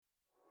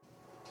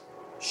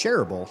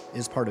Shareable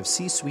is part of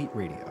C-Suite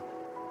Radio.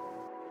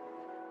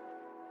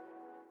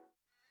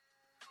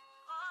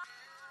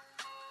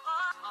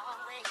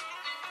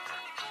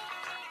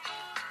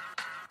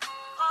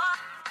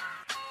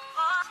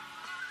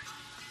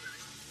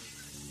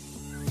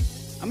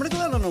 I'm going to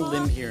go out on a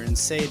limb here and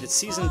say that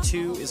Season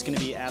 2 is going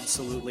to be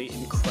absolutely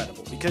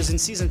incredible, because in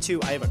Season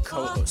 2, I have a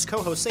co-host.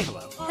 Co-host, say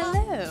hello.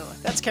 Hello.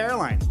 That's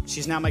Caroline.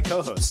 She's now my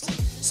co-host.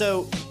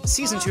 So,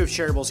 Season 2 of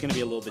Shareable is going to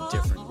be a little bit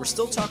different. We're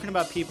still talking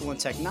about people and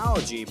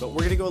technology, but we're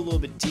going to go a little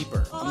bit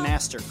deeper, a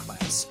master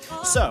class.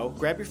 So,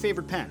 grab your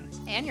favorite pen.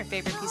 And your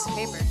favorite piece of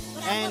paper.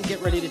 And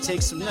get ready to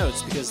take some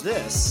notes, because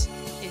this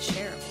is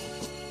Shareable.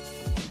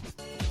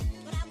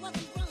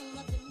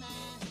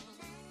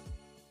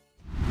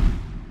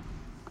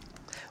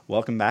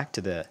 Welcome back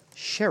to the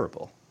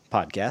Shareable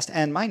podcast,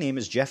 and my name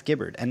is Jeff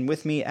Gibbard, and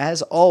with me,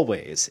 as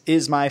always,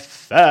 is my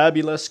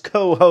fabulous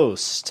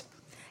co-host,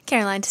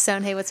 Caroline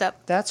Tassone. Hey, what's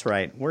up? That's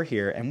right, we're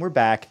here, and we're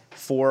back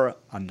for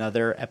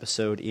another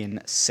episode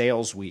in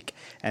Sales Week.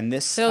 And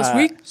this Sales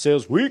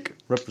Week,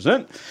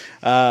 represent.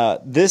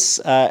 This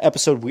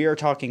episode, we are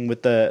talking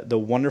with the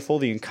wonderful,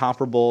 the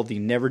incomparable, the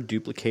never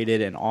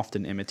duplicated, and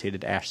often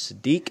imitated Ash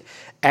Seddeek.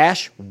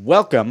 Ash,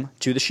 welcome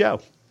to the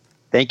show.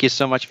 Thank you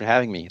so much for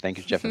having me. Thank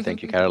you, Jeff, and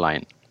thank you,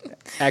 Caroline.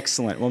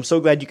 Excellent. Well, I'm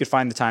so glad you could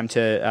find the time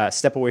to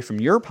step away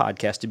from your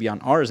podcast to be on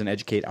ours and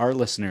educate our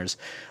listeners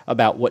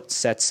about what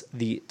sets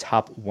the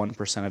top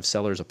 1% of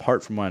sellers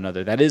apart from one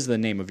another. That is the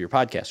name of your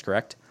podcast,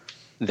 correct?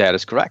 That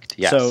is correct,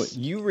 yes. So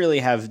you really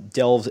have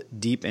delved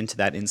deep into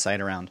that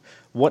insight around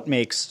what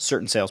makes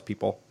certain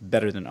salespeople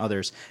better than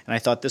others. And I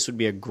thought this would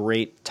be a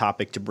great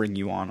topic to bring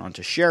you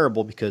onto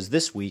Shareable, because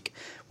this week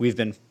we've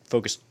been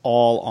focused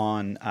all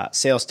on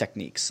sales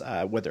techniques,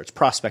 whether it's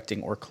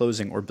prospecting or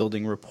closing or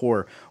building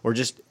rapport or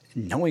just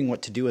knowing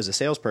what to do as a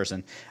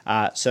salesperson.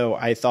 So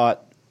I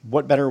thought,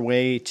 what better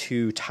way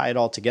to tie it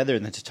all together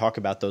than to talk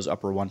about those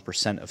upper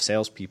 1% of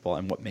salespeople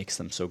and what makes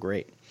them so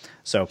great.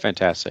 So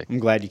fantastic. I'm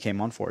glad you came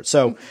on for it.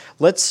 So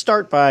let's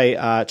start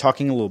by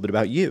talking a little bit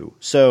about you.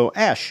 So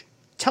Ash,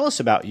 tell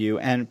us about you,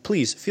 and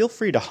please feel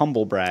free to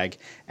humble brag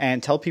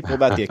and tell people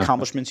about the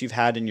accomplishments you've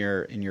had in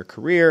your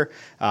career,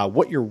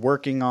 what you're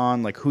working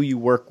on, like who you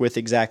work with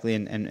exactly,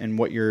 and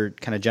what your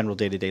kind of general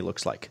day-to-day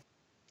looks like.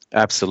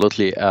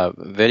 Absolutely.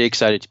 Very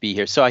excited to be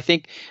here. So I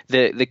think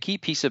the key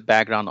piece of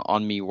background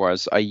on me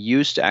was I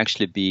used to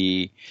actually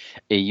be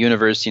a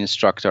university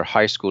instructor,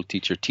 high school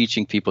teacher,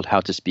 teaching people how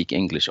to speak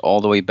English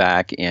all the way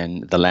back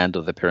in the land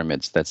of the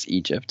pyramids, that's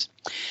Egypt.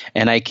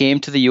 And I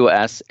came to the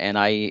U.S. and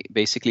I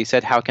basically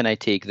said, how can I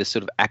take this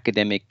sort of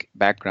academic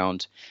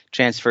background,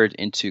 transfer it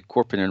into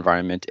corporate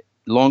environment?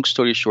 Long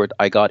story short,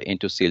 I got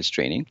into sales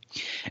training,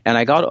 and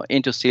I got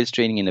into sales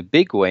training in a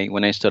big way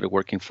when I started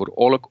working for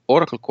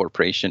Oracle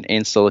Corporation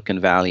in Silicon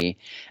Valley.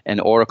 And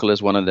Oracle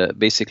is one of the,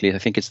 basically, I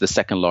think it's the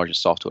second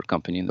largest software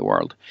company in the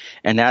world.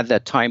 And at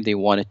that time, they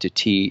wanted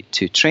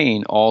to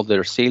train all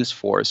their sales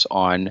force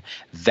on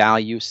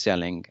value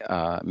selling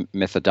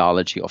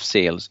methodology of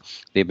sales.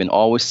 They've been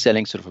always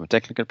selling sort of from a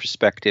technical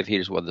perspective.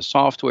 Here's what the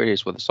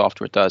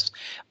software does,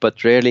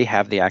 but rarely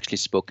have they actually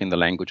spoken the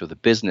language of the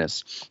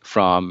business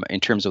in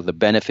terms of the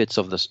benefits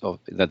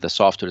that the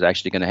software is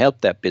actually going to help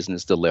that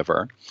business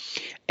deliver,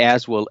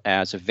 as well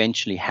as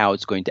eventually how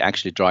it's going to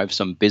actually drive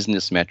some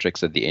business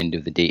metrics at the end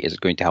of the day. Is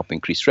it going to help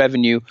increase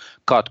revenue,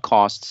 cut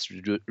costs,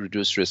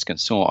 reduce risk, and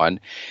so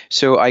on?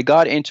 So I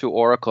got into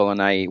Oracle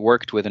and I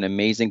worked with an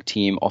amazing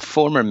team of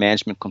former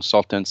management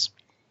consultants.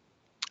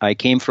 I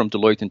came from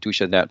Deloitte &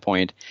 Touche at that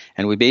point,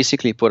 and we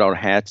basically put our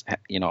hats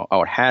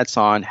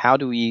on. How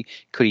do we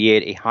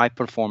create a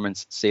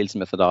high-performance sales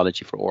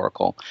methodology for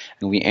Oracle?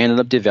 And we ended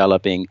up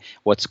developing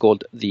what's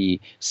called the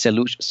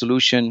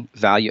solution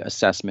value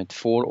assessment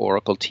for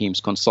Oracle teams,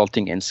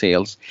 consulting and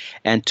sales,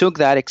 and took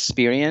that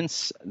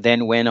experience,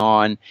 then went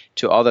on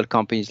to other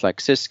companies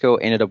like Cisco,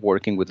 ended up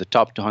working with the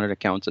top 200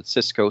 accounts at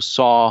Cisco,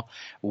 saw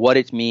what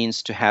it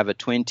means to have a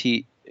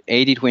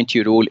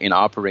 80-20 rule in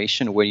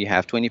operation, where you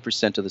have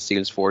 20% of the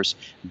sales force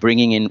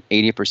bringing in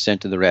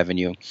 80% of the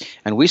revenue.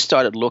 And we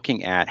started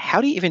looking at how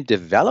do you even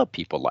develop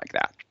people like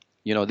that?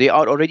 You know, they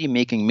are already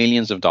making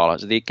millions of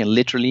dollars. They can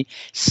literally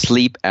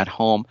sleep at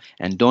home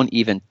and don't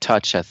even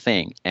touch a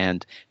thing.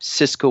 And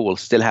Cisco will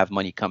still have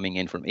money coming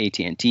in from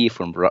AT&T,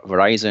 from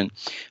Verizon,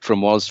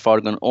 from Wells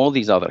Fargo, and all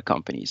these other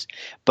companies.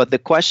 But the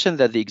question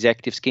that the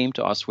executives came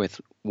to us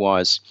with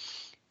was,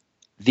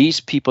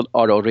 these people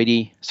are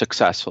already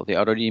successful. They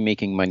are already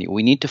making money.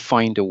 We need to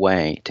find a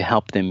way to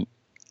help them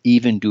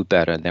even do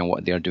better than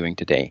what they're doing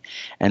today.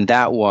 And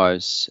that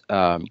was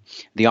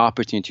the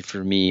opportunity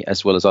for me,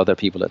 as well as other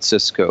people at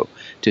Cisco,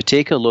 to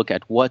take a look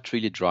at what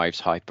really drives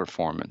high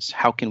performance.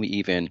 How can we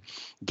even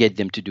get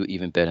them to do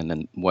even better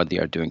than what they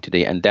are doing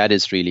today? And that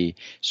is really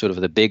sort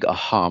of the big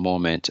aha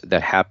moment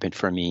that happened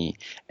for me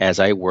as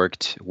I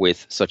worked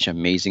with such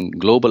amazing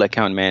global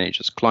account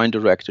managers, client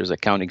directors,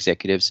 account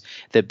executives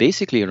that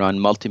basically run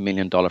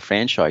multi-million-dollar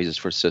franchises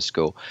for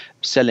Cisco,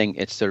 selling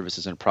its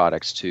services and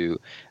products to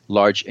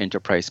large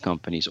enterprise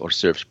companies or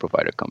service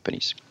provider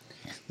companies.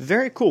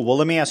 Very cool. Well,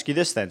 let me ask you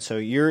this then. So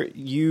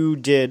you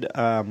did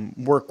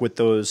work with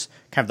those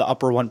kind of the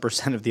upper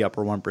 1% of the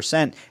upper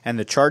 1%, and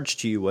the charge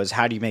to you was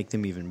how do you make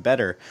them even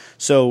better?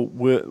 So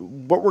what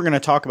we're going to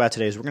talk about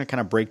today is we're going to kind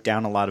of break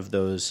down a lot of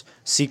those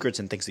secrets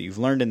and things that you've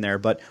learned in there.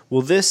 But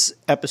will this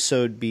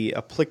episode be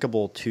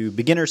applicable to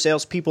beginner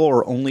salespeople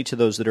or only to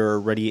those that are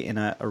already in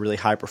a really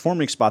high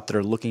performing spot that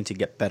are looking to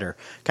get better?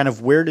 Kind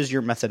of where does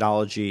your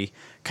methodology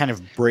kind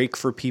of break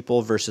for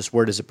people versus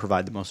where does it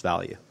provide the most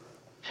value?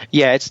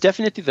 Yeah, it's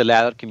definitely the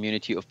latter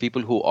community of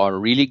people who are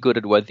really good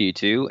at what they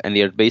do, and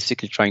they're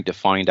basically trying to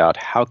find out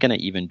how can I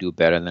even do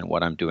better than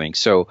what I'm doing.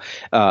 So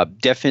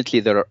definitely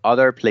there are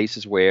other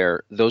places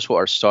where those who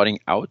are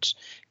starting out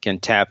can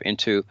tap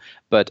into,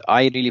 but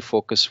I really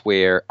focus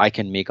where I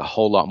can make a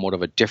whole lot more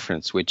of a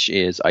difference, which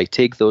is I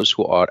take those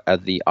who are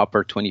at the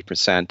upper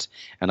 20%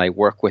 and I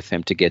work with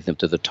them to get them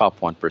to the top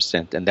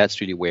 1%. And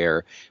that's really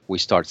where we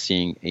start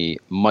seeing a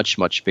much,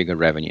 much bigger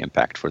revenue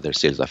impact for their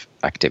sales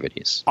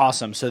activities.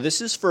 Awesome. So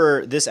this is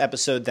for this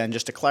episode then,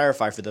 just to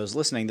clarify for those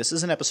listening, this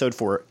is an episode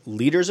for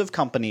leaders of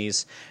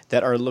companies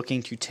that are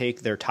looking to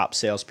take their top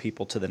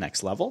salespeople to the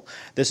next level.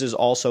 This is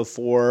also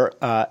for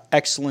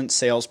excellent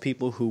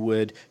salespeople who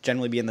would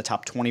generally be in the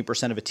top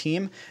 20% of a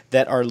team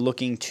that are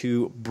looking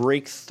to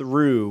break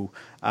through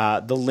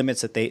the limits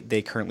that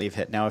they currently have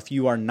hit. Now, if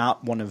you are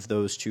not one of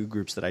those two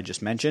groups that I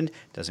just mentioned,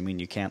 doesn't mean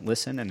you can't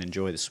listen and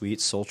enjoy the sweet,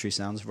 sultry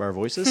sounds of our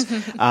voices.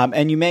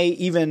 And you may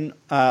even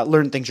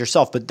learn things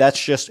yourself, but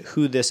that's just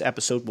who this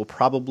episode will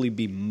probably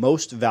be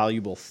most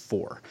valuable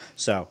for.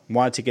 So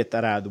wanted to get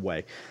that out of the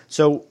way.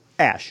 So,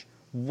 Ash,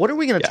 what are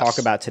we going to talk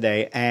about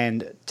today?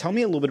 And tell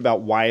me a little bit about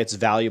why it's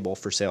valuable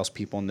for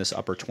salespeople in this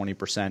upper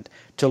 20%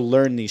 to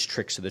learn these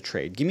tricks of the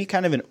trade. Give me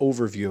kind of an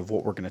overview of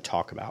what we're going to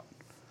talk about.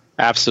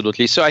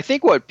 Absolutely. So I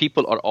think what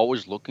people are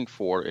always looking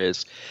for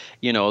is,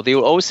 they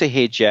will always say,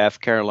 hey, Jeff,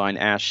 Caroline,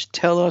 Ash,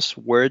 tell us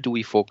where do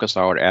we focus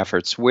our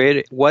efforts?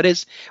 What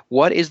is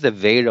the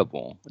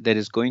variable that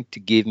is going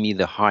to give me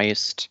the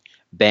highest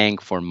bang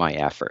for my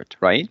effort,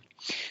 right?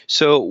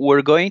 So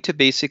we're going to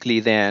basically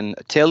then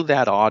tell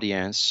that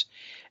audience,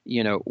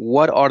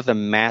 what are the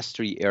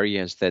mastery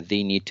areas that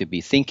they need to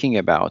be thinking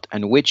about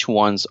and which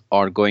ones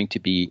are going to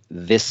be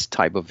this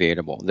type of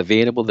variable, the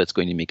variable that's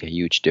going to make a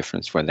huge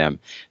difference for them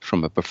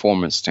from a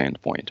performance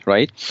standpoint,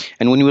 right?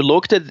 And when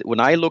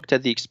I looked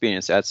at the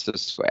experience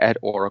at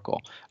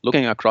Oracle,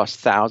 looking across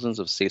thousands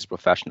of sales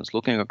professionals,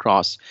 looking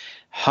across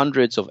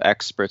hundreds of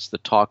experts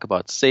that talk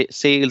about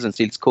sales and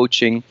sales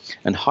coaching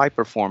and high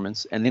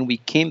performance, and then we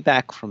came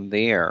back from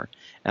there.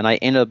 And I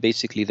ended up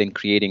basically then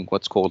creating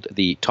what's called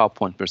the top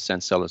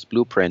 1% sellers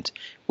blueprint,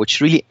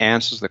 which really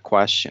answers the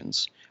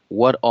questions.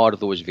 What are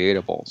those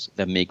variables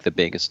that make the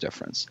biggest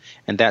difference?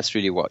 And that's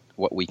really what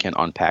we can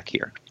unpack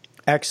here.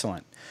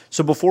 Excellent.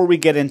 So before we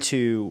get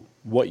into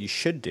what you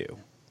should do,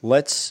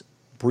 let's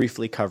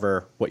briefly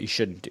cover what you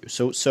shouldn't do.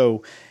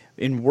 So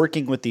in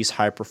working with these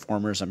high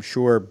performers, I'm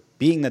sure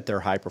being that they're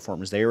high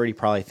performers, they already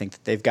probably think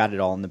that they've got it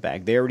all in the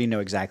bag. They already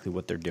know exactly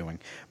what they're doing.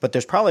 But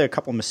there's probably a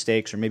couple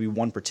mistakes or maybe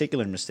one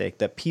particular mistake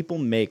that people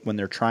make when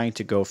they're trying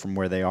to go from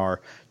where they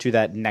are to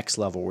that next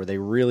level where they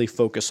really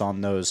focus on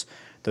those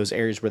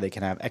areas where they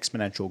can have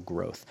exponential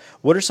growth.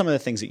 What are some of the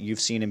things that you've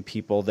seen in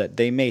people that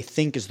they may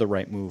think is the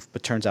right move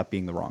but turns out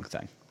being the wrong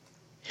thing?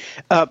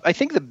 I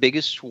think the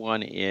biggest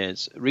one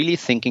is really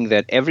thinking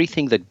that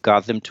everything that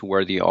got them to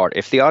where they are,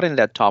 if they are in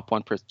that top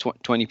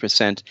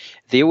 20%,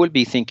 they will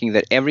be thinking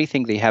that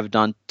everything they have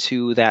done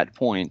to that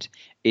point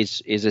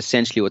is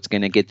essentially what's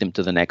going to get them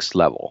to the next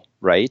level,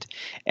 right?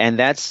 And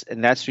that's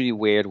really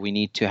where we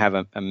need to have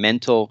a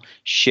mental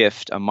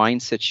shift, a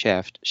mindset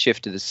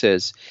shift that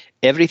says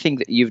everything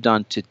that you've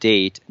done to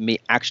date may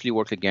actually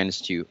work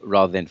against you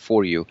rather than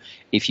for you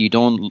if you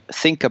don't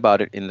think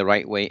about it in the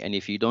right way and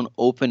if you don't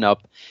open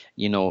up,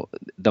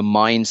 the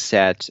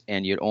mindset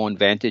and your own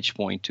vantage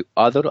point to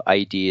other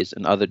ideas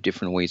and other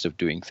different ways of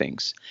doing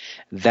things.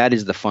 That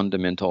is the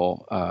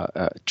fundamental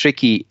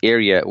tricky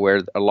area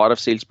where a lot of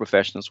sales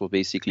professionals will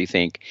basically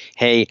think,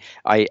 hey,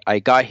 I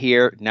got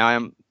here, now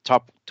I'm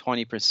top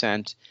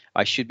 20%.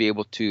 I should be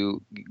able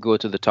to go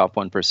to the top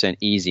 1%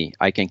 easy.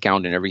 I can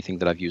count on everything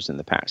that I've used in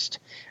the past.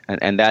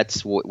 And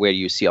that's where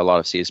you see a lot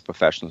of sales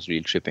professionals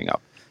really tripping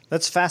up.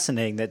 That's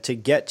fascinating that to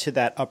get to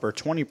that upper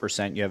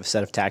 20%, you have a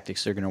set of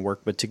tactics that are going to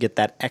work, but to get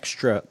that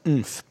extra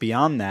oomph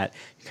beyond that,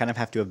 you kind of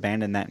have to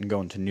abandon that and go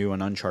into new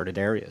and uncharted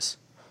areas.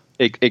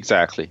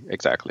 Exactly.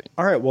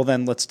 All right, well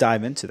then let's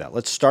dive into that.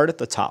 Let's start at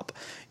the top.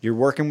 You're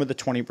working with the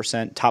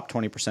top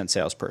 20%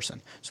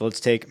 salesperson. So let's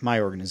take my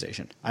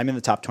organization. I'm in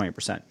the top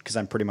 20% because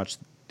I'm pretty much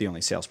the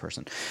only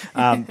salesperson.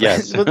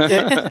 Yes.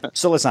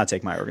 So let's not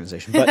take my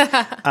organization.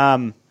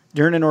 But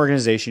you're in an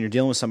organization, you're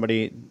dealing with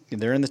somebody,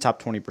 they're in the top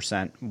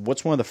 20%.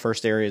 What's one of the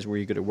first areas where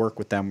you go to work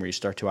with them, where you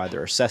start to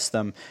either assess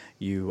them,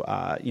 you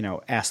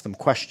ask them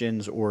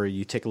questions, or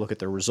you take a look at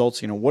their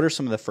results? What are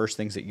some of the first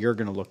things that you're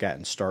going to look at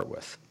and start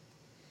with?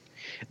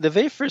 The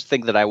very first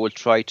thing that I will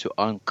try to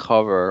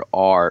uncover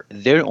are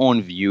their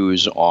own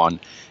views on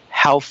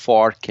how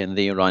far can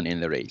they run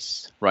in the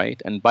race,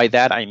 right? And by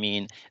that, I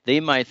mean, they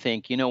might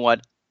think, you know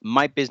what,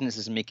 my business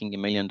is making $1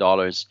 million.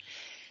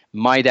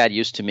 My dad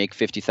used to make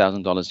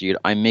 $50,000 a year.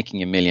 I'm making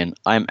 $1 million.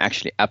 I'm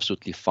actually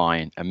absolutely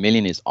fine. $1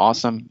 million is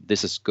awesome.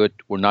 This is good.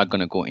 We're not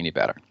going to go any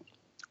better.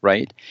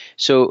 Right?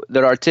 So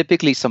there are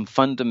typically some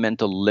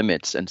fundamental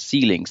limits and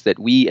ceilings that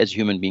we as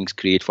human beings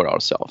create for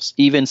ourselves.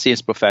 Even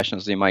sales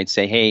professionals, they might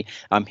say, hey,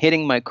 I'm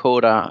hitting my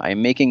quota.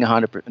 I'm making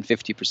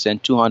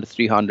 150%, 200,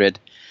 300,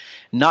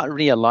 not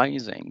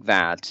realizing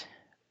that.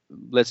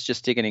 Let's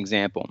just take an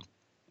example.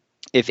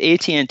 If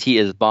AT&T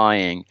is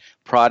buying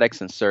products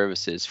and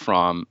services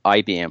from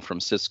IBM, from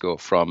Cisco,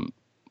 from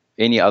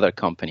any other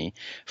company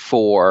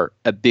for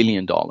 $1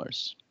 billion,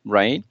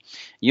 right?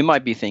 You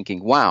might be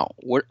thinking, wow,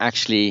 we're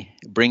actually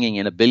bringing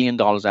in $1 billion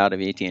out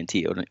of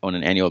AT&T on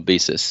an annual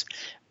basis.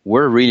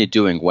 We're really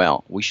doing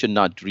well. We should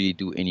not really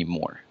do any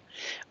more.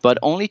 But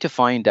only to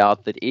find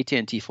out that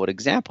AT&T, for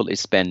example, is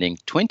spending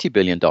 $20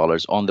 billion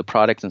on the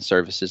products and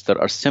services that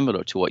are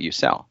similar to what you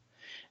sell.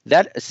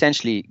 That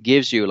essentially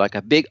gives you like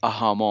a big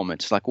aha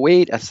moment. It's like,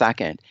 wait a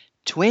second,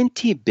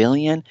 20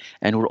 billion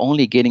and we're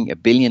only getting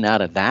 $1 billion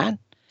out of that?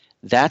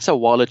 That's a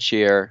wallet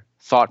share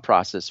thought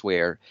process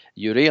where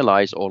you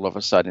realize all of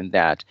a sudden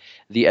that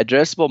the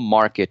addressable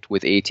market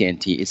with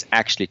AT&T is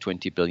actually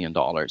 $20 billion,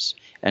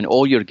 and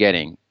all you're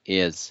getting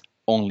is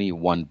only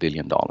 $1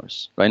 billion.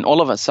 Right? And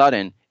all of a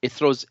sudden, it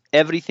throws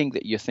everything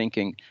that you're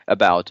thinking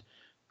about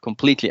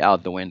completely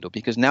out the window,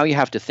 because now you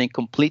have to think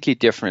completely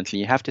differently.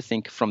 You have to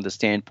think from the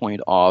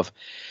standpoint of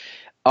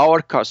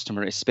our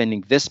customer is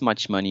spending this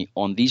much money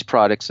on these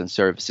products and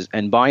services.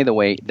 And by the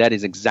way, that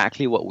is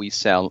exactly what we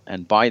sell.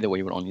 And by the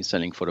way, we're only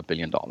selling for $1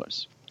 billion.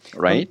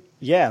 Right?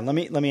 Yeah. Let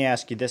me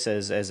ask you this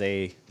as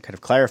a kind of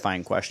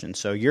clarifying question.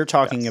 So you're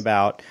talking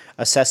about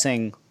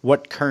assessing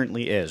what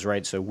currently is,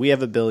 right? So we have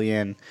 $1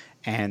 billion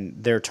and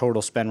their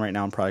total spend right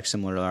now on products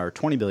similar to our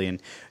 $20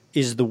 billion.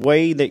 Is the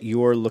way that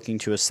you're looking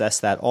to assess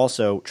that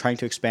also trying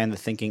to expand the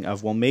thinking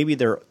of, well, maybe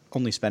they're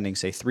only spending,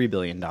 say, $3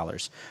 billion,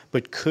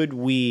 but could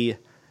we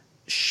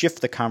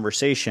shift the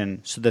conversation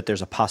so that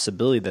there's a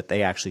possibility that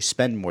they actually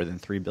spend more than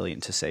 $3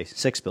 billion to, say,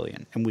 $6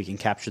 billion, and we can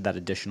capture that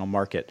additional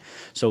market?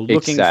 So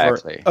looking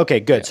for – okay,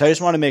 good. Yes. So I just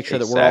want to make sure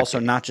that we're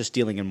also not just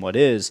dealing in what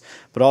is,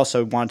 but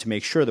also want to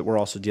make sure that we're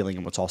also dealing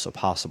in what's also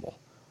possible.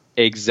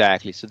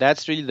 Exactly. So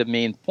that's really the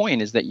main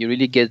point, is that you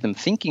really get them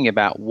thinking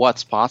about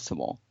what's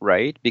possible,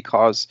 right?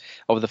 Because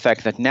of the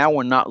fact that now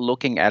we're not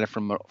looking at it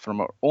from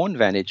our own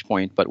vantage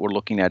point, but we're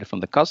looking at it from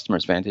the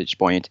customer's vantage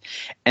point.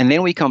 And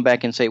then we come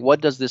back and say,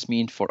 what does this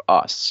mean for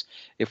us?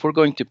 If we're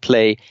going to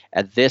play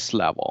at this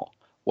level,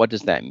 what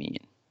does that mean,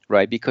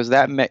 right? Because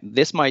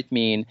this might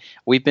mean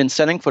we've been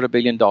selling for $1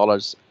 billion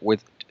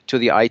to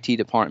the IT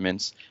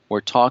departments. We're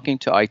talking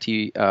to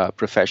IT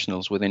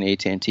professionals within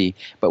AT&T,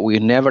 but we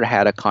never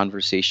had a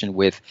conversation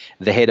with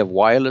the head of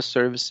wireless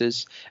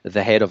services,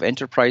 the head of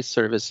enterprise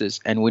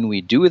services. And when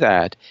we do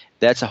that,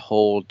 that's a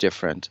whole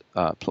different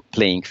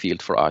playing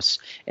field for us.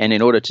 And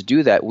in order to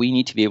do that, we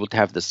need to be able to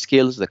have the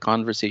skills, the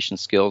conversation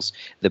skills,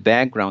 the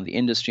background, the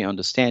industry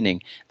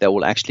understanding that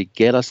will actually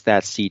get us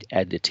that seat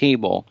at the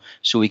table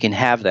so we can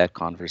have that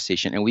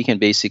conversation. And we can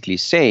basically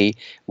say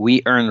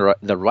we earn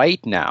the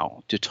right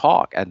now to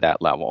talk at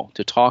that level,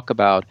 to talk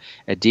about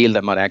a deal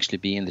that might actually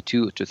be in the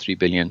 2 to 3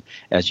 billion,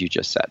 as you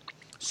just said.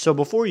 So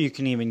before you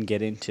can even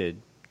get into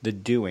the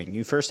doing,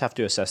 you first have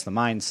to assess the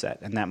mindset.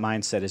 And that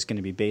mindset is going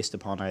to be based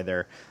upon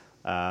either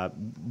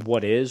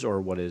what is or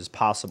what is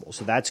possible.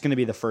 So that's going to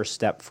be the first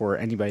step for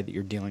anybody that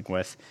you're dealing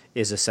with,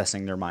 is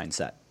assessing their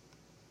mindset.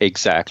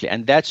 Exactly.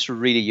 And that's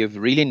really, you've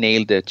really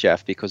nailed it,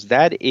 Jeff, because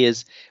that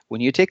is,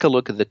 when you take a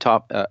look at the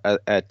top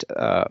at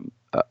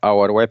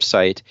our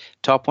website,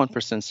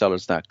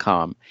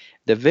 top1%sellers.com,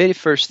 the very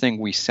first thing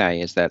we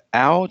say is that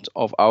out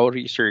of our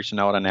research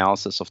and our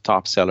analysis of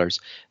top sellers,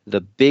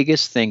 the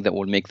biggest thing that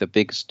will make the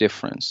biggest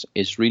difference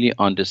is really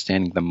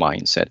understanding the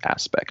mindset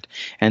aspect.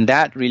 And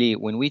that really,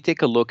 when we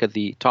take a look at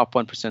the top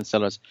 1%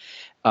 sellers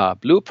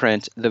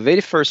blueprint, the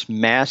very first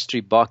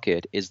mastery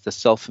bucket is the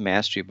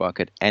self-mastery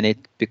bucket, and it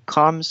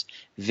becomes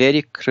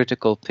very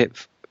critical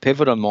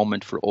pivotal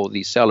moment for all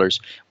these sellers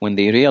when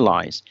they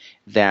realize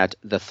that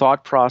the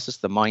thought process,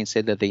 the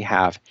mindset that they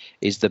have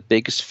is the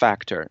biggest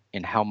factor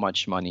in how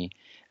much money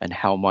and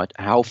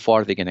how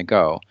far they're going to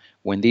go,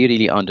 when they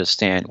really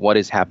understand what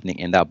is happening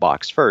in that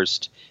box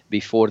first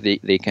before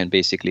they can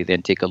basically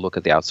then take a look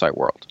at the outside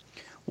world.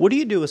 What do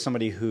you do with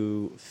somebody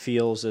who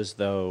feels as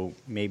though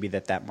maybe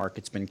that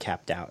market's been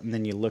capped out, and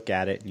then you look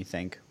at it and you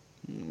think,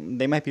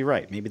 they might be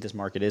right. Maybe this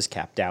market is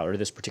capped out, or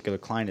this particular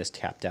client is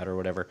capped out, or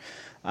whatever.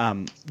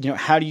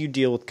 How do you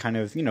deal with kind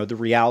of, the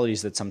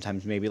realities that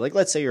sometimes maybe, like,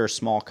 let's say you're a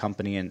small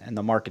company and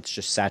the market's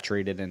just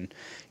saturated and,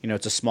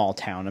 it's a small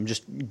town. I'm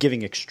just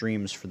giving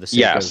extremes for the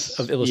sake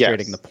of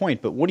illustrating the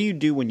point. But what do you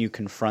do when you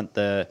confront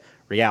the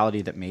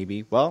reality that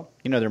maybe,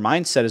 their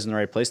mindset is in the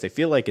right place. They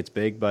feel like it's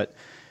big, but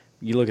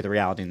you look at the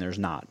reality and there's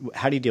not.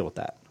 How do you deal with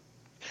that?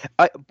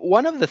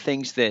 One of the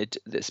things that,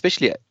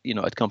 especially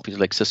at companies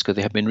like Cisco,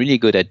 they have been really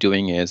good at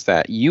doing is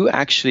that you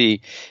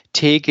actually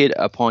take it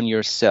upon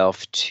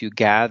yourself to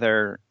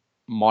gather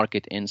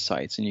market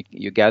insights and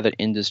you gather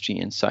industry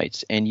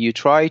insights and you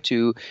try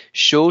to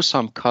show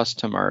some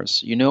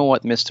customers, you know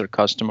what, Mr.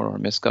 Customer or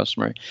Miss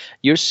Customer,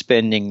 you're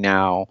spending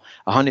now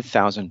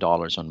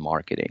 $100,000 on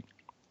marketing.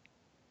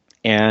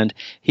 And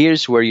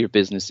here's where your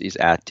business is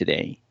at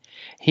today.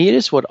 Here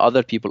is what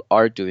other people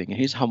are doing, and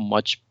here's how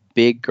much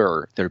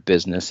bigger their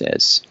business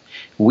is.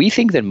 We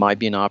think there might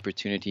be an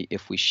opportunity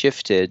if we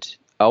shifted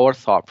our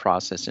thought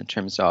process in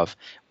terms of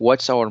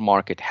what's our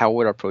market, how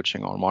we're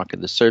approaching our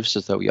market, the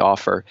services that we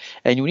offer.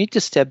 And we need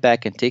to step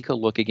back and take a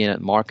look again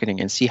at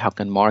marketing and see how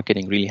can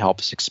marketing really help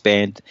us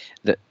expand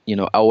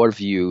our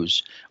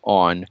views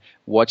on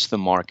what's the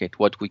market,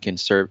 what we can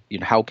serve,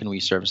 how can we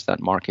service that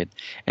market.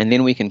 And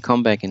then we can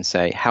come back and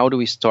say, how do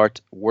we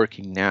start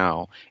working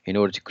now in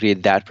order to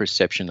create that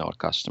perception of our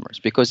customers?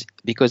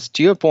 Because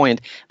to your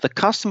point, the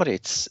customer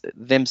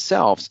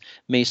themselves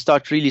may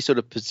start really sort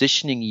of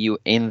positioning you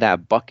in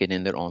that bucket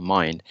in their own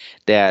mind.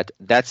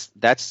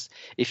 That's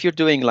if you're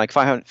doing like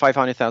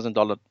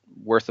 $500,000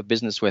 worth of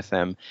business with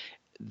them,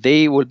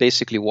 they will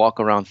basically walk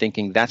around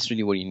thinking that's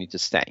really where you need to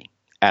stay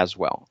as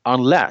well,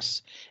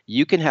 unless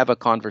you can have a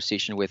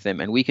conversation with them,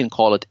 and we can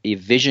call it a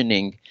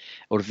visioning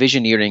or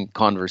visioneering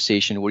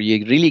conversation, where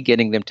you're really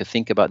getting them to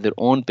think about their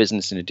own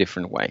business in a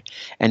different way.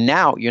 And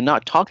now you're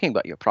not talking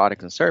about your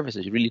product and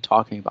services, you're really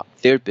talking about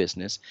their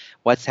business,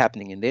 what's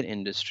happening in their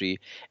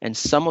industry, and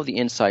some of the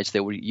insights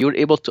that you're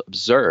able to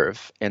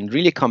observe and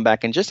really come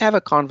back and just have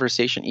a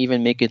conversation,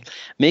 even make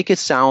it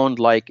sound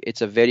like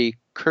it's a very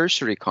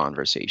cursory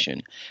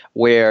conversation,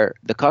 where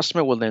the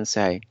customer will then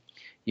say,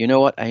 you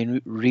know what,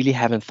 I really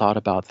haven't thought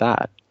about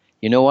that.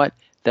 You know what,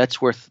 that's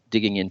worth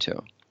digging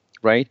into,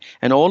 right?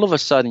 And all of a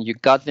sudden, you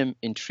got them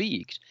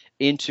intrigued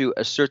into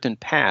a certain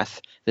path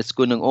that's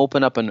going to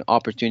open up an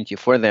opportunity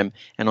for them.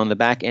 And on the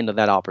back end of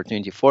that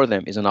opportunity for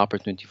them is an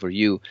opportunity for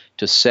you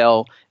to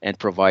sell and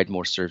provide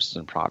more services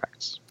and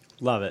products.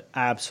 Love it.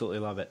 Absolutely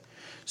love it.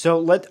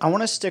 So I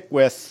want to stick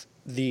with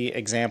the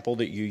example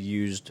that you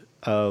used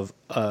of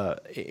a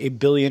 $1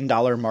 billion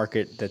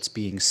market that's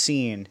being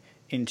seen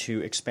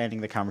into expanding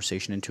the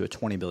conversation into a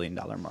 $20 billion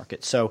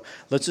market. So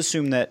let's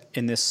assume that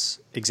in this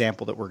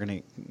example that we're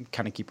going to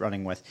kind of keep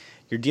running with,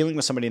 you're dealing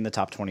with somebody in the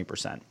top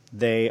 20%.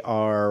 They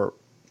are,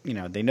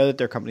 they know that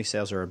their company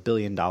sales are $1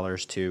 billion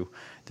to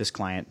this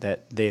client,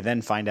 that they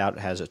then find out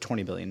has a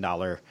 $20 billion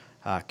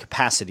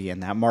capacity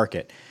in that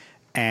market.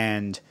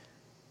 And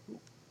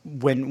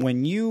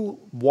when you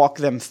walk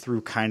them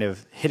through kind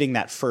of hitting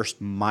that first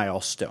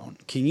milestone,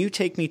 can you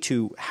take me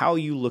to how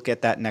you look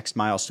at that next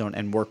milestone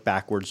and work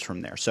backwards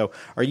from there? So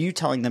are you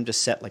telling them to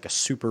set like a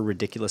super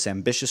ridiculous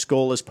ambitious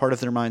goal as part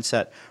of their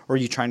mindset, or are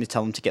you trying to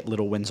tell them to get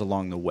little wins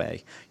along the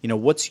way?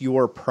 What's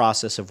your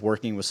process of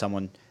working with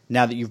someone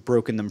now that you've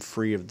broken them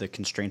free of the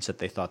constraints that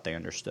they thought they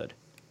understood?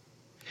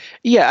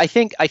 Yeah, I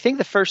think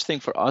the first thing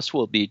for us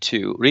will be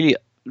to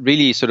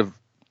really sort of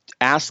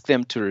ask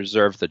them to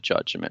reserve the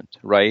judgment,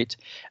 right?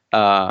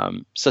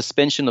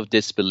 Suspension of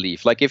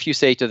disbelief. Like if you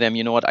say to them,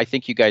 you know what, I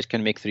think you guys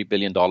can make $3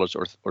 billion or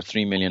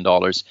 $3 million,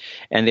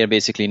 and they're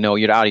basically, no,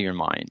 you're out of your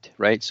mind,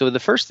 right? So the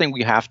first thing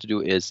we have to do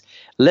is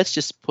let's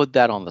just put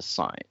that on the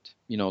side.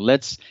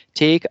 Let's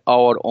take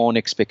our own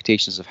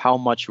expectations of how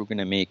much we're going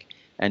to make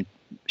and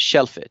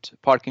shelf it,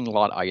 parking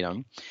lot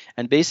item,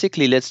 and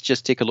basically let's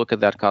just take a look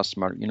at that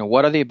customer.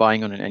 What are they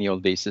buying on an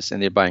annual basis?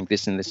 And they're buying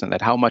this and this and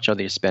that. How much are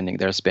they spending?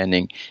 They're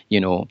spending,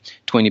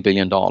 $20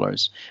 billion.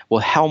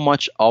 Well, how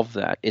much of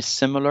that is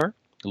similar,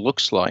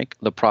 looks like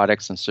the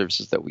products and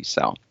services that we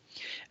sell?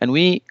 And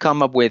we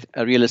come up with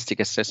a realistic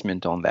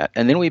assessment on that.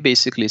 And then we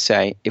basically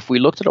say, if we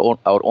looked at our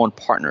own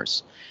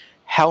partners,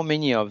 how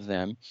many of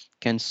them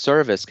can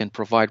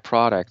provide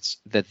products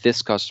that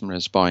this customer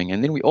is buying?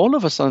 And then we all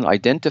of a sudden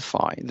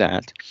identify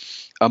that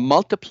a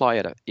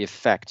multiplier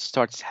effect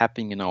starts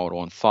happening in our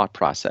own thought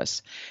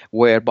process,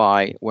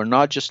 whereby we're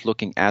not just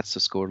looking at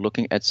Cisco, we're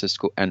looking at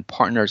Cisco and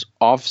partners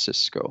of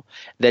Cisco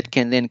that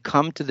can then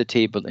come to the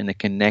table in a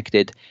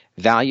connected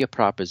value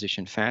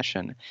proposition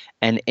fashion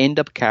and end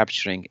up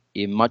capturing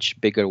a much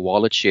bigger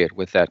wallet share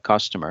with that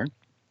customer.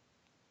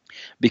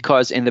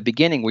 Because in the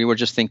beginning, we were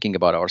just thinking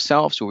about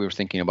ourselves. We were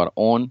thinking about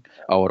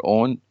our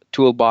own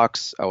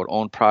toolbox, our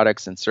own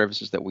products and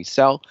services that we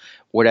sell.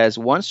 Whereas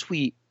once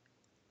we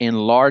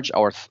enlarge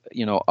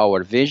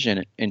our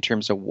vision in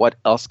terms of what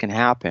else can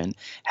happen,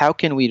 how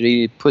can we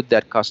really put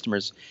that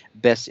customer's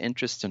best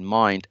interest in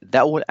mind,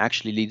 that will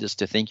actually lead us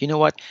to think,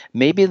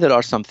 maybe there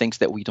are some things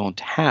that we don't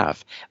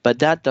have, but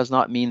that does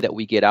not mean that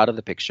we get out of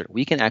the picture.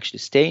 We can actually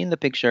stay in the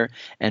picture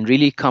and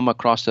really come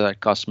across to that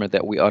customer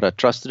that we are a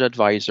trusted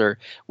advisor.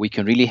 We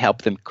can really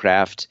help them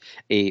craft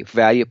a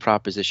value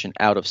proposition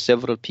out of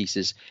several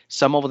pieces.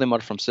 Some of them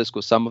are from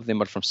Cisco, some of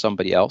them are from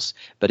somebody else,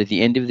 but at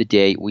the end of the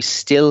day, we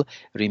still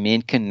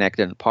remain connected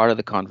and part of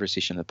the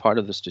conversation and part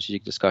of the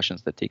strategic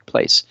discussions that take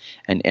place,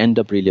 and end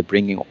up really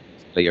bringing all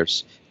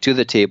players to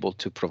the table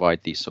to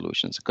provide these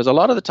solutions. Because a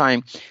lot of the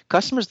time,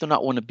 customers do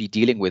not want to be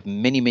dealing with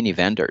many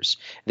vendors.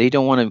 They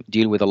don't want to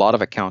deal with a lot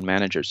of account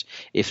managers.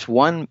 If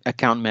one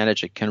account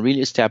manager can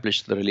really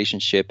establish the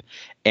relationship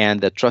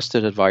and the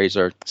trusted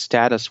advisor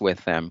status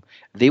with them,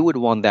 they would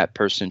want that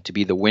person to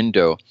be the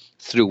window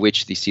through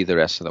which they see the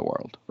rest of the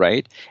world,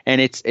 right? And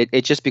it's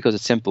just because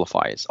it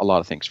simplifies a lot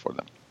of things for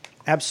them.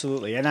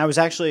 Absolutely. And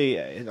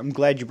I'm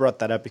glad you brought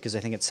that up, because I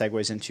think it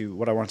segues into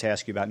what I want to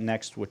ask you about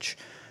next, which,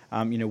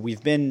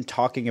 we've been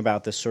talking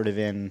about this sort of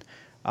in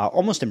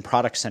almost in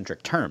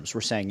product-centric terms.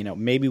 We're saying,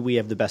 maybe we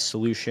have the best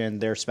solution.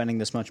 They're spending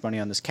this much money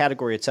on this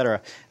category, et cetera.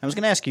 I was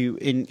going to ask you,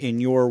 in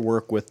your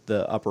work with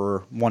the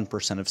upper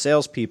 1% of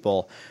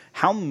salespeople,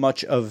 how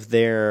much of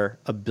their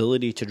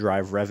ability to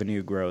drive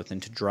revenue growth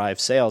and to drive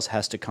sales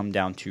has to come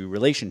down to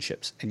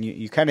relationships? And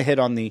you kind of hit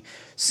on the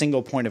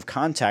single point of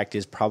contact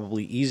is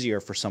probably easier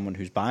for someone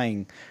who's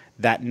buying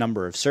that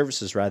number of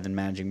services rather than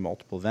managing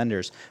multiple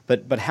vendors.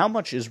 But how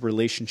much is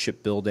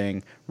relationship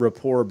building,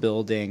 rapport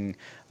building,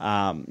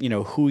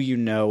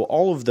 who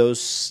all of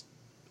those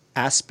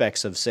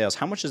aspects of sales,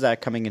 how much is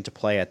that coming into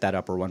play at that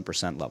upper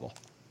 1% level?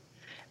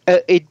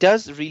 It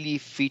does really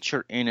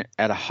feature in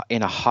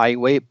a high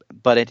way,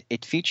 but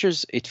it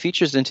features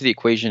into the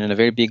equation in a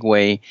very big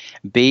way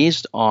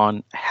based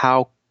on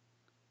how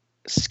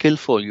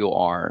skillful you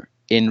are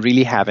in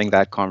really having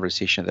that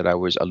conversation that I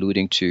was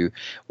alluding to,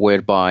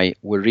 whereby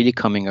we're really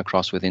coming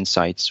across with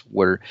insights.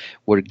 We're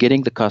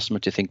getting the customer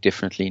to think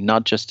differently,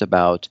 not just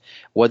about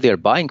what they're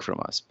buying from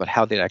us, but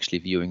how they're actually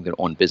viewing their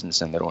own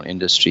business and their own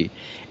industry.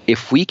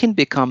 If we can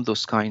become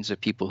those kinds of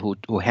people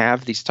who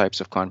have these types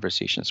of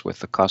conversations with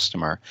the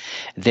customer,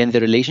 then the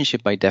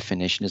relationship by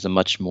definition is a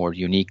much more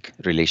unique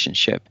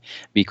relationship,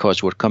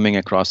 because we're coming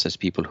across as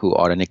people who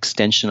are an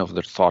extension of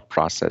their thought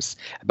process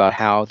about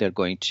how they're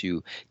going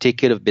to take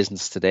care of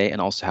business today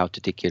and also how to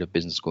take care of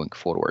business going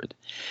forward.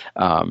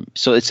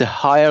 So it's a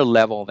higher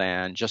level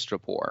than just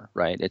rapport,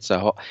 right? It's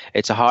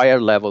a higher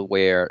level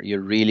where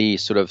you're really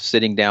sort of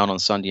sitting down on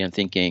Sunday and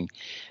thinking,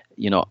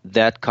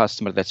 that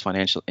customer that's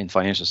in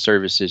financial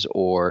services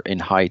or in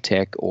high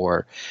tech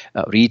or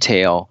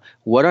retail,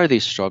 what are they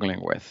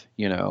struggling with?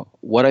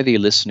 What are they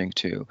listening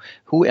to?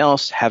 Who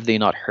else have they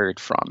not heard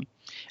from?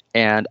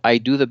 And I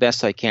do the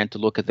best I can to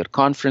look at their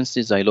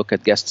conferences. I look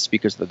at guest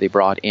speakers that they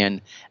brought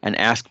in and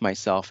ask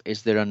myself,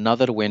 is there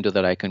another window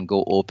that I can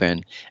go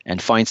open and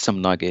find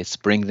some nuggets,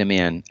 bring them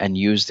in, and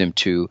use them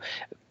to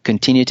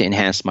continue to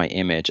enhance my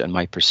image and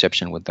my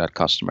perception with that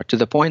customer, to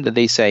the point that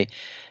they say,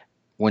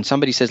 when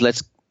somebody says,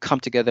 let's come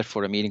together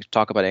for a meeting to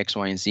talk about X,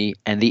 Y, and Z,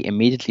 and they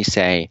immediately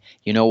say,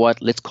 you know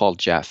what, let's call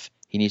Jeff.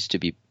 He needs to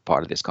be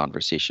part of this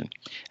conversation.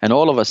 And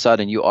all of a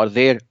sudden, you are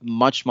there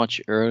much,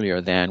 much earlier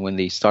than when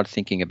they start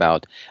thinking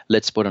about,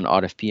 let's put an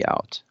RFP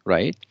out,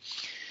 right?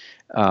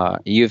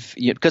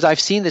 Because I've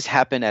seen this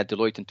happen at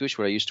Deloitte and Touche,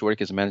 where I used to work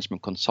as a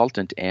management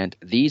consultant, and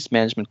these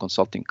management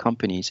consulting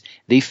companies,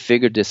 they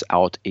figured this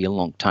out a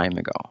long time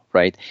ago,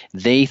 right?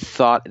 They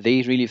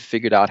really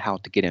figured out how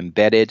to get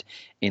embedded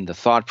in the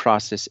thought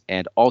process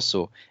and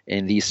also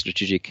in these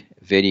strategic,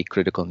 very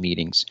critical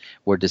meetings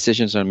where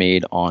decisions are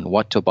made on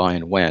what to buy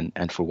and when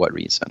and for what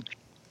reason.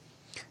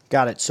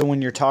 Got it. So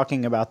when you're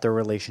talking about the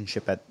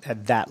relationship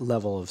at that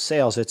level of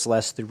sales, it's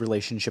less the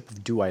relationship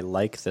of do I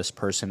like this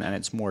person, and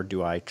it's more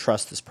do I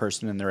trust this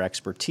person and their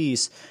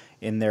expertise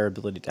in their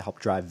ability to help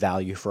drive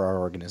value for our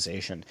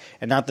organization.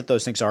 And not that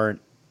those things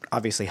aren't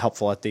obviously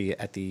helpful at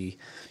the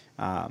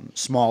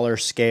smaller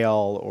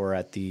scale or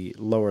at the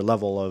lower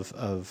level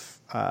of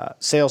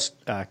sales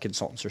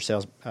consultants or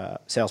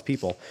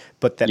salespeople,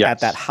 but that at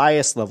that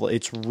highest level,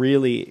 it's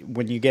really,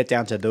 when you get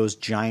down to those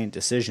giant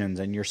decisions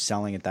and you're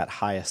selling at that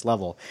highest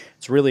level,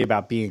 it's really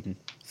about being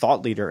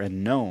thought leader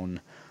and known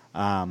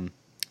and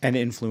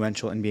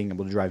influential and being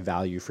able to drive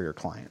value for your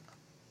client.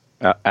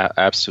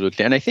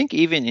 Absolutely. And I think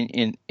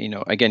even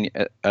again,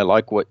 I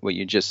like what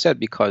you just said,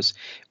 because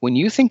when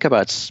you think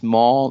about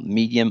small,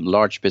 medium,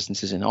 large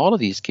businesses, in all of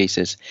these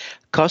cases,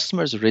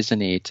 customers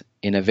resonate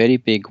in a very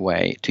big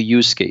way to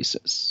use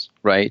cases,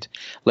 right?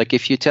 Like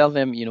if you tell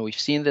them, we've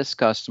seen this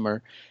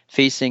customer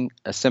facing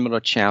a similar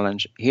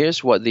challenge,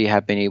 here's what they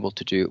have been able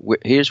to do,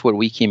 here's where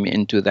we came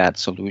into that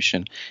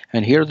solution,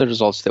 and here are the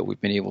results that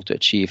we've been able to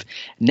achieve.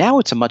 Now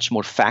it's a much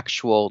more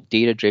factual,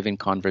 data-driven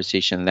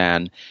conversation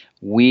than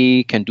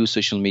we can do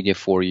social media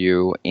for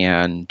you,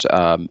 and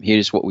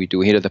here's what we do,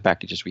 here are the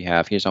packages we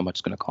have, here's how much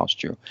it's going to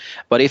cost you.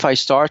 But if I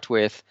start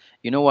with,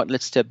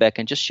 let's step back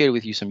and just share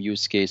with you some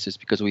use cases,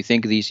 because we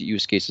think these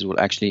use cases will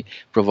actually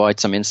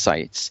provide some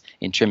insights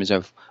in terms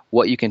of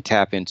what you can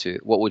tap into,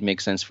 what would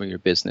make sense for your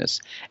business.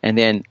 And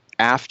then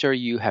after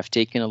you have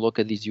taken a look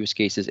at these use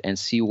cases and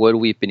see where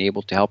we've been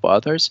able to help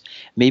others,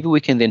 maybe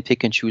we can then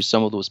pick and choose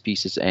some of those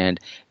pieces and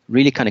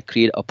really kind of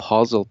create a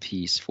puzzle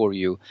piece for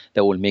you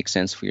that will make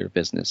sense for your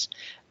business.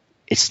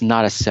 It's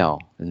not a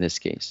sell in this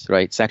case,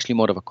 right? It's actually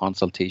more of a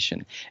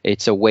consultation.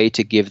 It's a way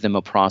to give them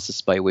a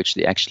process by which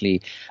they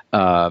actually,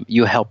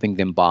 you're helping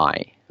them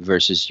buy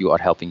versus you are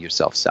helping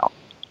yourself sell.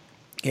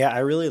 Yeah, I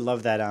really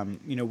love that.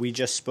 We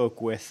just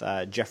spoke with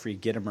Jeffrey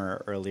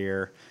Gittimer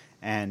earlier,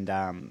 and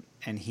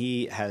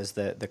he has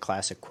the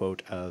classic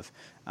quote of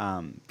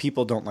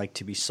people don't like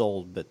to be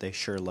sold, but they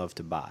sure love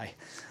to buy.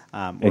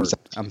 Or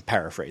Exactly. I'm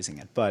paraphrasing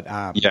it, but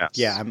Yes.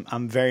 yeah,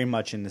 I'm very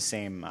much in the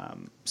same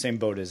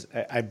boat as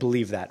I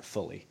believe that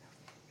fully.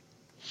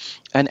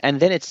 And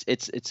then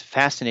it's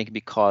fascinating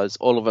because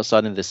all of a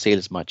sudden the sale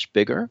is much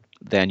bigger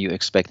than you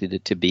expected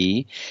it to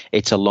be.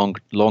 It's a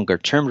longer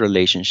term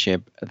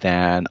relationship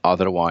than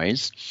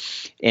otherwise.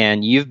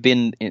 And you've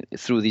been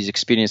through these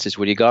experiences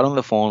where you got on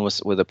the phone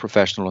with a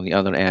professional on the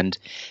other end,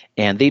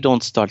 and they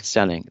don't start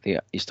selling. They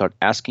start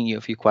asking you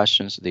a few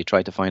questions. They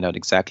try to find out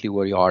exactly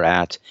where you are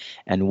at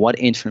and what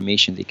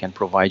information they can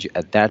provide you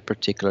at that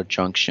particular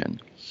junction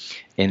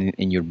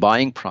in your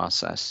buying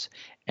process.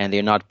 And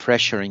they're not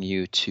pressuring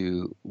you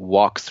to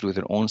walk through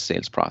their own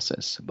sales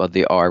process, but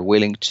they are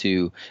willing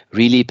to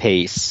really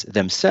pace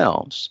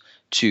themselves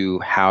to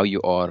how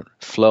you are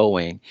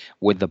flowing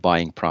with the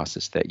buying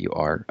process that you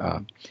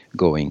are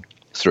going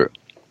through.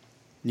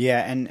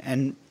 Yeah,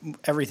 and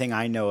everything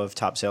I know of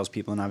top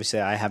salespeople, and obviously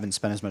I haven't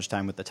spent as much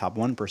time with the top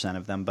 1%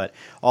 of them, but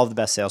all of the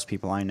best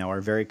salespeople I know are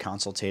very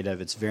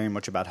consultative. It's very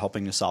much about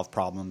helping to solve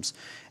problems.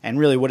 And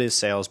really, what is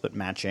sales but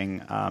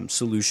matching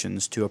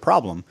solutions to a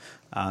problem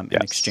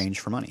in exchange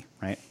for money,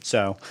 right?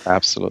 So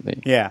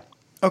absolutely. Yeah.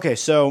 Okay,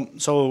 so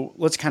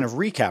let's kind of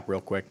recap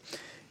real quick.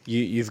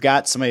 You've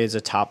got somebody as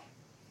a top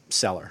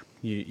seller.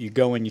 You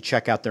go and you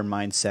check out their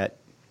mindset.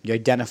 You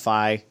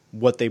identify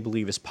what they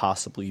believe is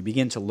possible. You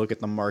begin to look at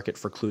the market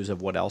for clues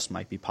of what else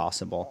might be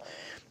possible.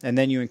 And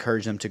then you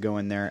encourage them to go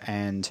in there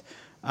and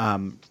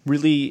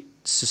really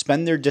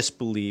suspend their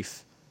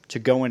disbelief to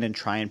go in and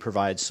try and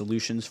provide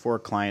solutions for a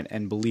client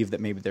and believe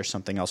that maybe there's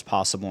something else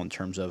possible in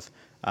terms of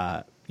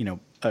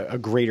a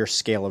greater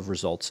scale of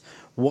results.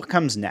 What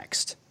comes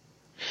next?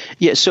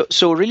 Yeah,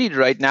 so really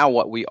right now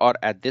what we are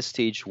at this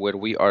stage where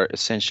we are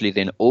essentially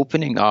then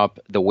opening up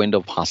the window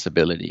of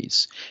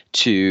possibilities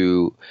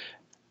to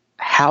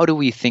how do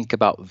we think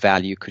about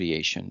value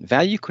creation?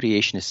 Value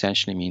creation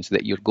essentially means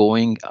that you're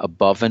going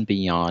above and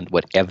beyond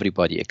what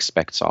everybody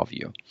expects of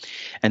you.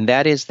 And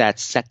that is that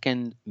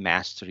second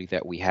mastery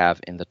that we have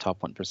in the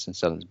top 1%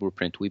 Sellers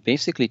Blueprint. We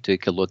basically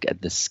take a look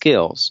at the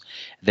skills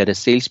that a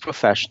sales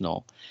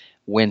professional,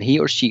 when he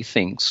or she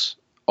thinks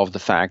of the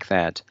fact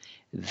that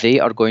they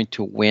are going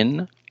to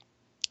win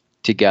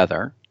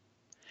together,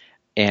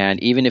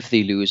 and even if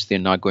they lose, they're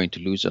not going to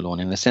lose alone,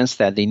 in the sense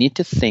that they need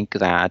to think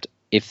that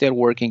if they're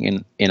working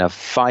in a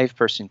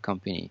 5-person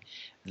company,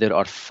 there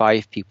are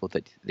 5 people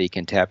that they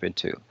can tap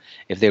into.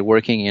 If they're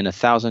working in a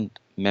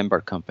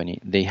 1,000-member company,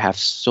 they have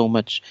so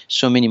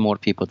many more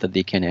people that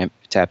they can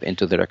tap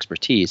into their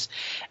expertise.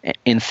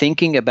 In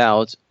thinking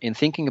about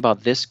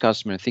this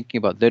customer, thinking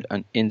about that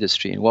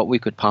industry and what we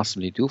could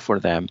possibly do for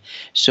them,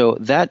 so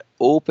that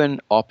open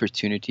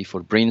opportunity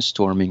for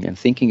brainstorming and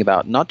thinking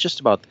about not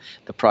just about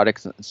the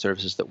products and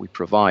services that we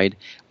provide,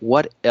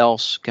 what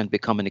else can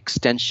become an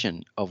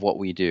extension of what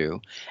we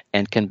do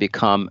and can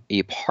become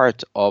a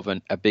part of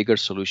a bigger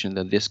solution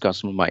that this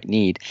customer might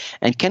need.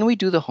 And can we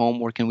do the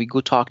homework? Can we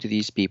go talk to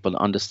these people,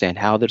 understand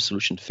how their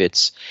solution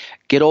fits,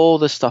 get all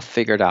the stuff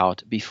figured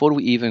out before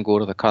we even go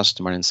to the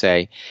customer and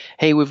say,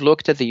 hey, we've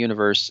looked at the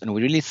universe and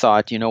we really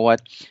thought, you know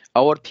what,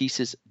 our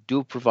pieces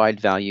do provide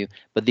value,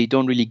 but they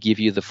don't really give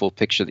you the full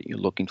picture that you're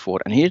looking for.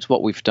 And here's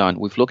what we've done.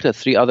 We've looked at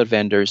 3 other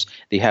vendors.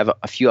 They have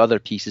a few other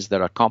pieces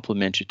that are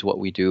complementary to what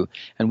we do.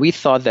 And we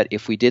thought that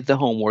if we did the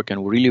homework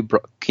and really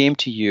came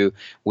to you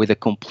with a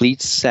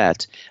complete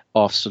set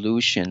of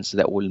solutions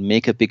that will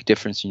make a big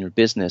difference in your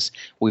business,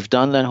 we've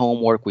done that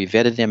homework. We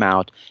vetted them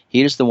out.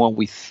 Here's the one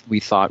we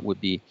thought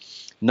would be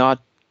not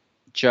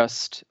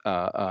just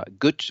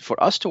good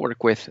for us to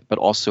work with, but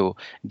also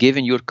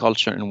given your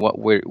culture and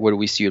where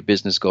we see your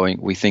business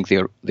going, we think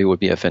they would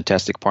be a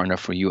fantastic partner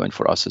for you and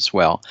for us as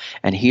well.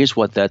 And here's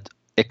what that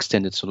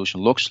extended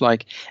solution looks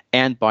like.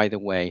 And by the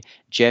way,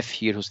 Jeff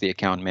here, who's the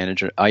account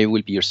manager, I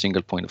will be your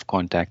single point of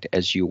contact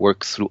as you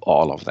work through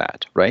all of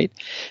that, right?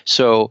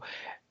 So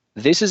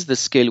this is the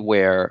skill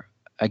where,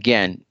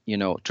 again,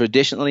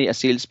 traditionally a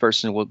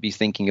salesperson will be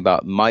thinking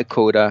about my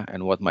quota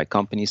and what my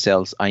company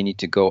sells. I need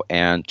to go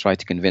and try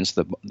to convince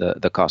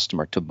the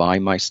customer to buy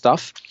my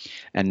stuff.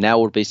 And now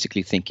we're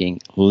basically thinking,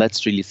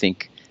 let's really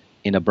think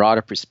in a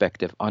broader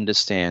perspective,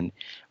 understand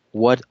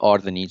what are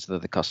the needs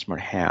that the customer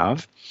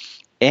have,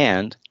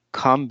 and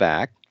come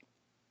back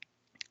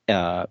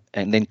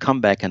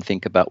and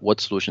think about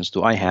what solutions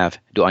do I have?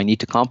 Do I need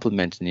to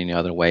complement in any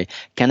other way?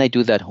 Can I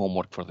do that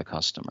homework for the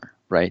customer,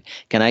 right?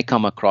 Can I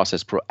come across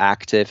as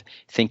proactive,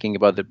 thinking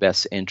about the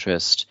best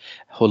interest,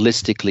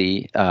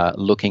 holistically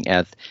looking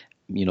at,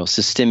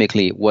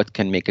 systemically what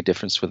can make a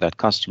difference for that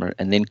customer,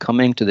 and then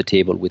coming to the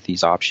table with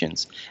these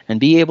options and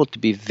be able to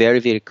be very,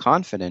 very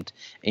confident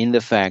in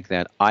the fact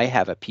that I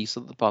have a piece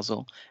of the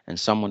puzzle and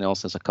someone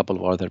else has a couple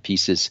of other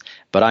pieces,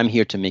 but I'm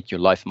here to make your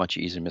life much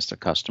easier, Mr.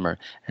 Customer,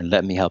 and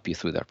let me help you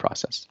through that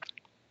process.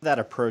 That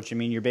approach,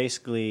 you're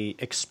basically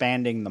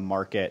expanding the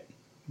market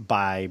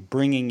by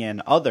bringing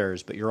in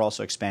others, but you're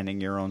also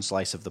expanding your own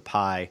slice of the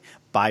pie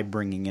by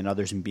bringing in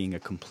others and being a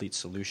complete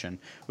solution,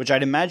 which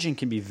I'd imagine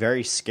can be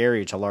very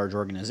scary to large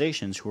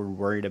organizations who are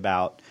worried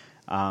about,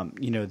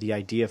 the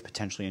idea of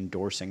potentially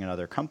endorsing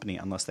another company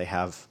unless they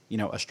have,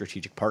 a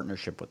strategic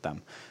partnership with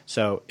them.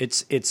 So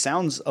it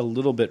sounds a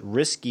little bit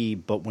risky,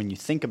 but when you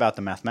think about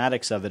the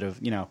mathematics of it,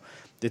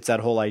 it's that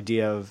whole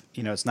idea of,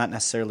 it's not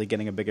necessarily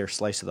getting a bigger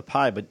slice of the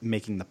pie, but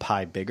making the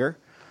pie bigger.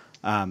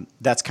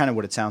 That's kind of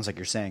what it sounds like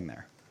you're saying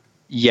there.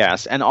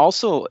 Yes, and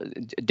also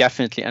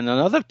definitely, and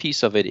another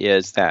piece of it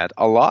is that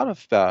a lot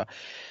of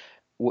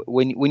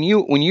when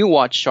you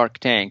watch Shark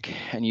Tank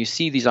and you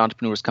see these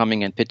entrepreneurs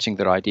coming and pitching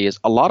their ideas,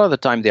 a lot of the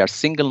time they are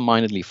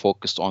single-mindedly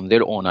focused on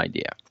their own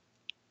idea,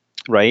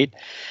 right?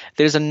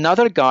 There's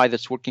another guy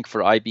that's working for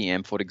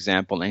IBM, for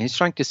example, and he's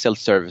trying to sell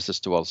services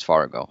to Wells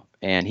Fargo,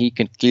 and he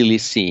can clearly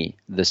see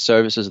the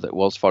services that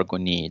Wells Fargo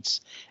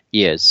needs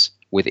is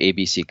with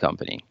ABC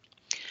company.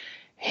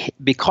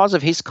 Because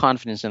of his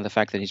confidence in the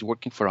fact that he's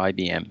working for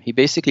IBM, he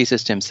basically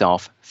says to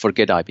himself,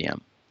 forget IBM.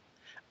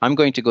 I'm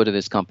going to go to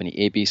this company,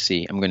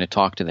 ABC. I'm going to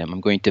talk to them.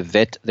 I'm going to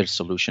vet their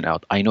solution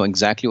out. I know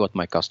exactly what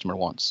my customer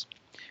wants,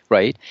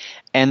 right?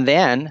 And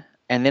then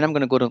I'm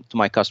going to go to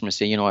my customer and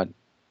say, you know what,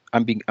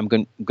 I'm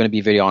going to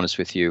be very honest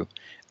with you.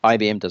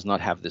 IBM does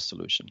not have this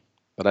solution,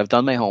 but I've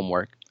done my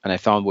homework and I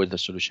found where the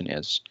solution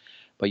is.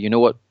 But you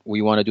know what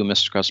we want to do,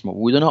 Mr. Customer?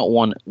 We do not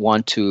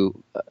want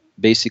to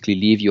basically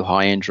leave you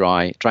high and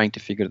dry trying to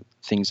figure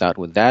things out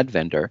with that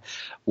vendor.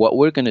 What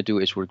we're going to do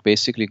is we're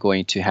basically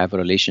going to have a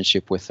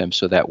relationship with them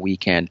so that we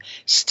can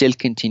still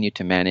continue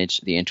to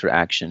manage the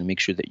interaction and make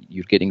sure that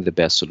you're getting the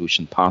best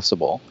solution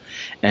possible.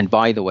 And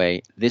by the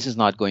way, this is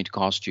not going to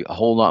cost you a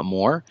whole lot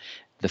more.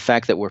 The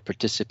fact that we're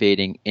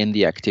participating in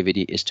the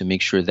activity is to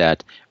make sure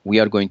that we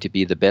are going to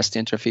be the best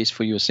interface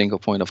for you, a single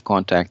point of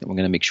contact, and we're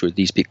going to make sure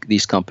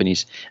these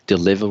companies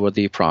deliver what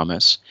they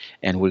promise,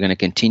 and we're going to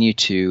continue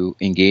to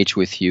engage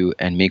with you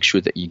and make sure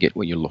that you get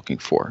what you're looking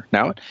for.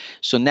 Now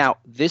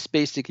this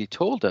basically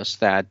told us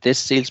that this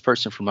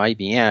salesperson from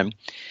IBM,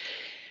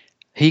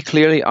 he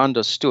clearly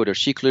understood, or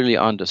she clearly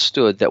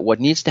understood, that what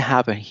needs to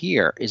happen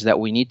here is that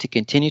we need to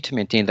continue to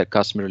maintain that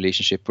customer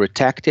relationship,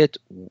 protect it,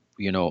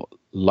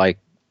 like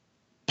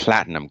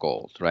platinum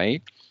gold,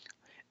 right?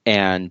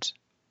 And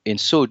in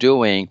so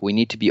doing, we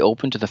need to be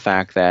open to the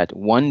fact that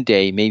one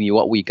day maybe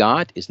what we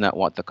got is not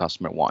what the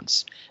customer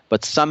wants.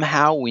 But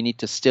somehow we need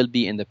to still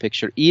be in the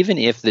picture. Even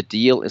if the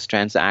deal is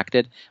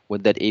transacted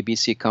with that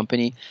ABC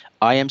company,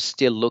 I am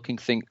still looking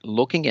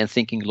and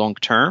thinking long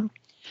term,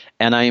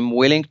 and I am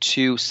willing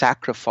to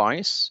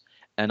sacrifice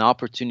an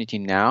opportunity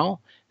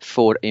now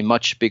for a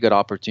much bigger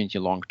opportunity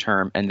long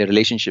term, and the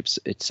relationships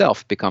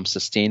itself become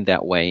sustained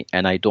that way,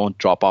 and I don't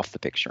drop off the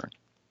picture.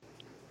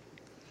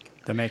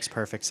 That makes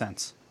perfect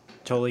sense.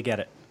 Totally get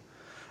it.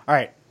 All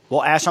right.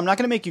 Well, Ash, I'm not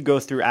going to make you go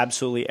through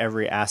absolutely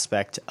every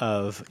aspect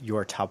of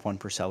your top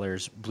 1%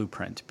 sellers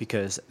blueprint,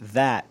 because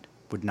that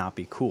would not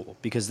be cool,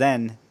 because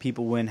then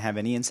people wouldn't have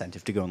any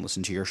incentive to go and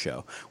listen to your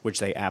show, which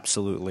they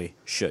absolutely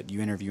should.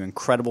 You interview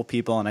incredible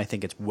people, and I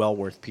think it's well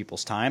worth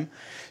people's time.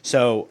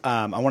 So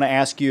I want to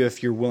ask you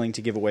if you're willing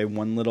to give away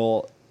one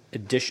little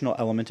additional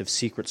element of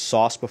secret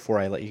sauce before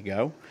I let you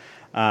go.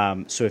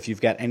 So if you've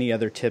got any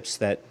other tips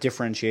that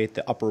differentiate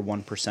the upper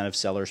 1% of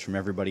sellers from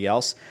everybody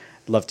else,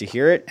 I'd love to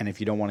hear it. And if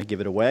you don't want to give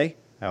it away,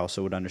 I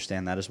also would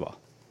understand that as well.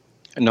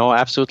 No,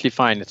 absolutely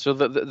fine. So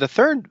the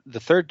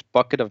third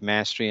bucket of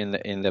mastery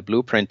in the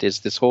blueprint is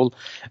this whole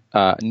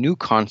new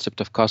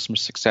concept of customer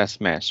success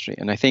mastery.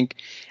 And I think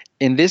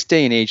in this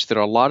day and age, there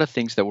are a lot of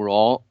things that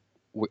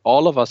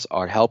all of us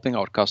are helping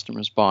our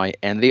customers buy,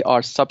 and they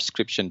are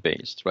subscription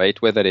based,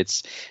 right? Whether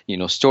it's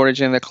storage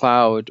in the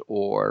cloud,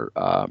 or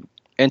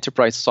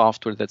enterprise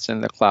software that's in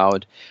the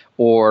cloud,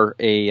 or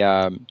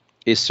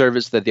a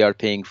service that they are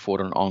paying for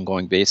on an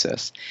ongoing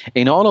basis.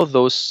 In all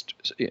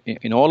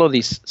of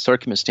these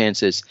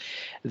circumstances,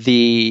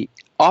 the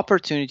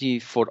opportunity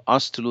for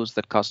us to lose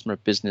that customer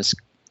business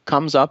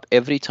comes up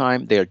every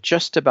time they're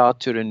just about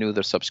to renew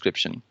their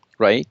subscription,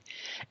 right?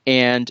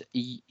 And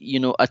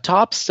a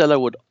top seller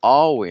would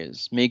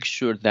always make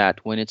sure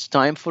that when it's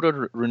time for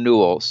the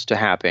renewals to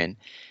happen,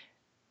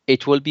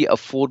 it will be a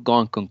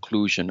foregone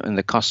conclusion in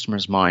the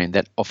customer's mind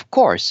that, of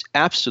course,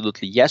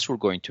 absolutely, yes, we're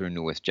going to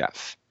renew with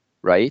Jeff,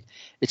 right?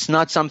 It's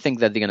not something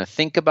that they're going to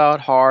think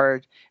about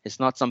hard. It's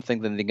not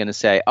something that they're going to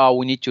say, oh,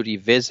 we need to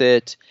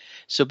revisit.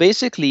 So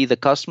basically, the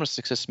customer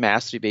success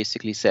mastery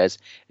basically says,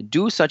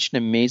 do such an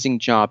amazing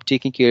job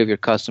taking care of your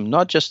customer,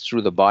 not just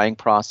through the buying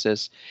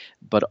process,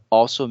 but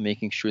also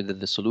making sure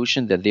that the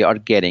solution that they are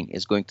getting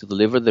is going to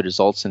deliver the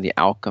results and the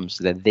outcomes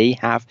that they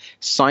have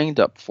signed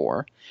up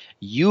for.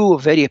 You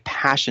very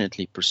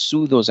passionately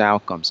pursue those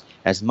outcomes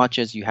as much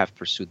as you have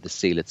pursued the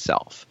sale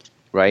itself,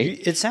 right?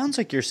 It sounds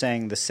like you're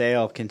saying the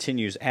sale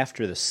continues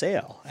after the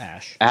sale,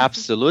 Ash.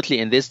 Absolutely.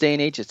 In this day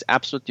and age, it's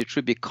absolutely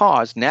true,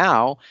 because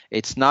now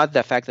it's not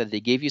the fact that they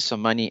gave you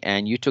some money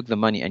and you took the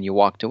money and you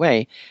walked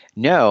away.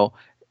 No,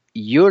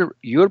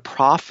 your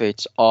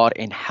profits are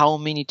in how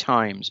many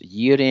times,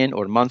 year in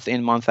or month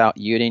in, month out,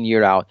 year in,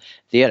 year out,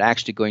 they are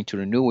actually going to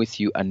renew with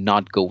you and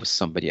not go with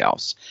somebody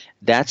else.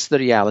 That's the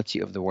reality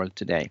of the world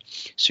today.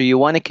 So you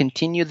want to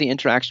continue the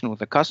interaction with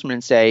the customer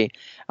and say,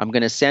 I'm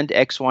going to send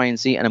X, Y, and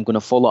Z, and I'm going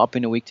to follow up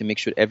in a week to make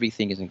sure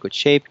everything is in good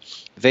shape.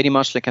 Very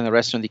much like in a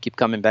restaurant, they keep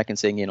coming back and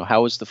saying,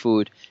 how is the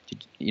food? Do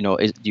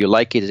you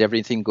like it? Is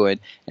everything good?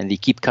 And they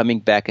keep coming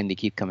back and they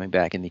keep coming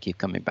back and they keep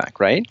coming back,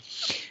 right?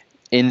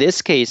 In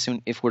this case,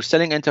 if we're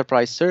selling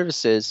enterprise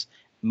services,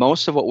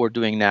 most of what we're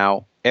doing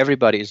now,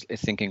 everybody is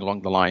thinking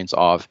along the lines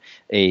of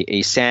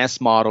a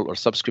SaaS model or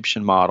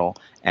subscription model.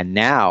 And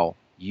now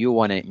you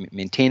want to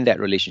maintain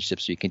that relationship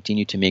so you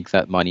continue to make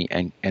that money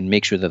and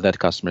make sure that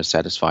customer is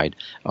satisfied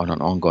on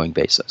an ongoing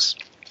basis.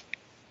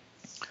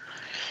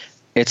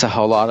 It's a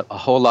whole lot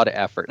of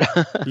effort.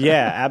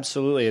 Yeah,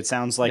 absolutely. It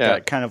sounds like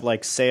a kind of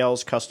like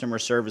sales, customer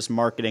service,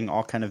 marketing,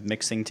 all kind of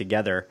mixing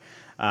together.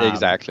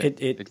 Exactly.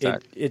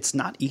 It's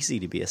not easy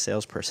to be a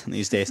salesperson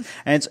these days.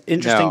 And it's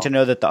interesting to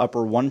know that the upper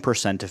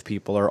 1% of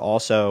people are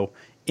also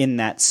in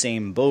that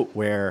same boat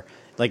where,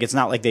 like, it's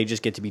not like they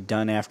just get to be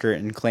done after it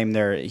and claim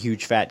their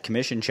huge fat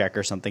commission check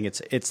or something.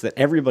 It's that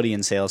everybody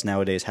in sales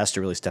nowadays has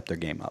to really step their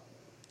game up.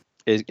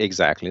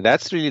 Exactly.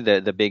 That's really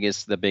the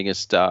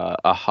biggest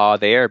aha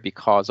there,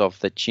 because of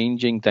the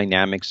changing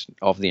dynamics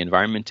of the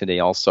environment today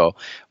also,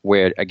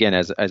 where, again,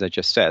 as I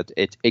just said,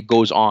 it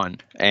goes on.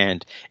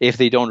 And if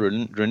they don't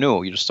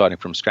renew, you're starting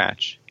from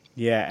scratch.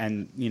 Yeah,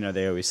 and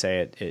they always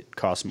say it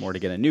costs more to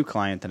get a new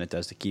client than it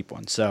does to keep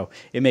one. So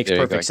it makes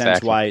perfect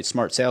sense why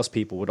smart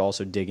salespeople would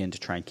also dig in to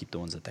try and keep the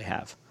ones that they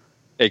have.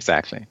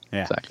 Exactly.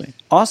 Yeah. Exactly.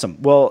 Awesome.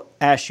 Well,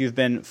 Ash, you've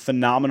been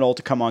phenomenal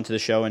to come onto the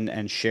show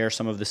and share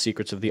some of the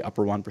secrets of the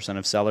upper 1%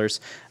 of sellers.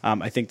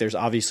 I think there's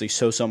obviously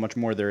so much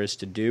more there is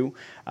to do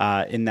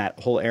in that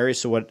whole area.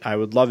 So what I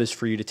would love is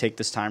for you to take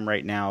this time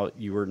right now.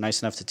 You were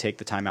nice enough to take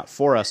the time out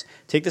for us.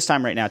 Take this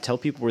time right now. Tell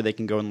people where they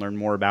can go and learn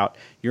more about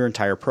your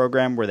entire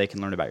program, where they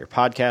can learn about your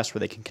podcast, where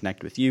they can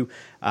connect with you,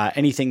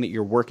 anything that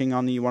you're working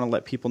on that you want to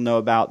let people know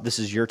about. This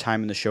is your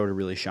time in the show to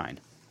really shine.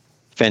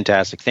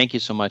 Fantastic. Thank you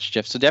so much,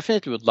 Jeff. So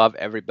definitely would love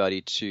everybody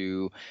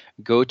to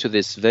go to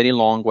this very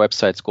long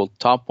website. It's called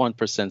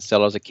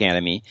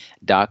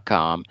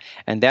top1percentsellersacademy.com.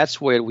 And that's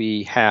where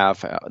we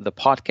have the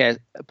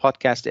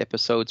podcast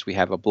episodes. We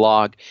have a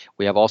blog.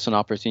 We have also an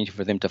opportunity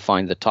for them to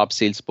find the top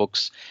sales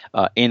books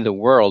in the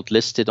world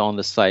listed on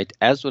the site,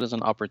 as well as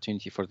an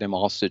opportunity for them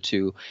also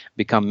to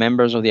become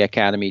members of the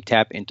Academy,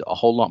 tap into a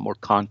whole lot more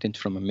content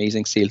from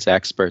amazing sales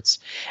experts.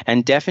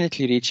 And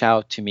definitely reach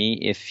out to me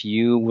if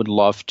you would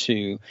love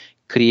to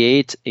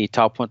create a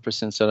top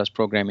 1% sellers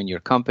program in your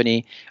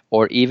company,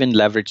 or even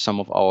leverage some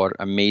of our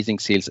amazing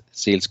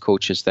sales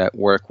coaches that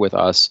work with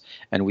us,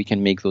 and we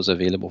can make those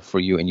available for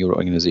you in your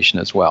organization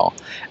as well.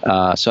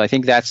 So I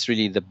think that's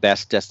really the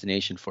best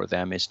destination for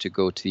them, is to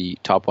go to the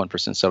top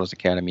 1% sellers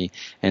academy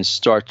and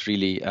start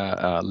really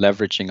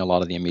leveraging a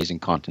lot of the amazing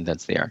content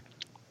that's there.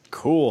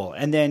 Cool.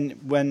 And then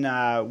when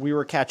we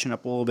were catching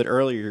up a little bit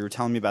earlier, you were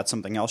telling me about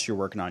something else you're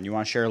working on. You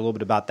want to share a little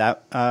bit about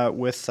that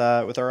with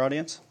our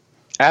audience?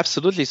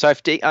 Absolutely. So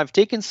I've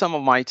taken some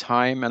of my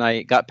time, and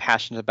I got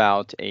passionate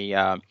about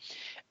a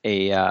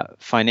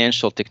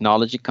financial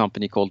technology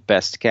company called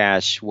Best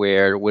Cash,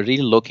 where we're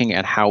really looking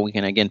at how we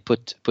can, again,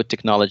 put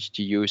technology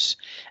to use,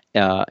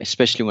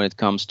 especially when it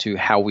comes to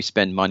how we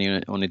spend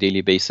money on a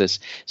daily basis.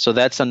 So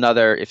that's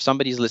another, if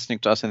somebody's listening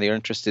to us and they're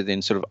interested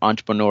in sort of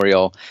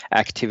entrepreneurial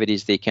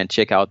activities, they can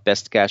check out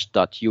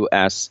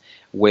bestcash.us,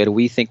 where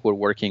we think we're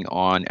working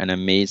on an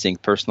amazing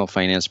personal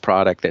finance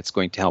product that's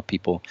going to help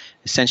people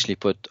essentially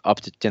put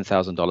up to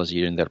 $10,000 a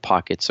year in their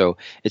pocket. So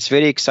it's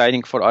very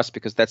exciting for us,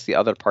 because that's the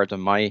other part of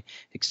my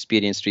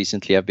experience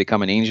recently. I've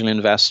become an angel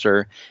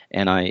investor,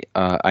 and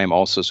I'm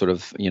also sort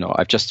of,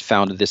 I've just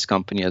founded this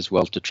company as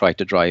well to try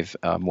to drive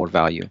more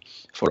value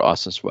for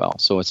us as well.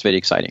 So it's very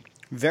exciting.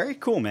 Very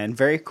cool, man.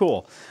 Very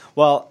cool.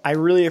 Well, I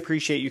really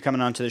appreciate you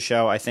coming on to the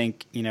show. I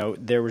think,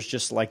 there was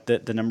just like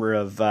the number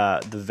of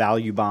the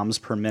value bombs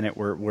per minute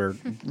were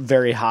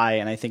very high,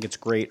 and I think it's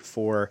great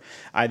for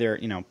either,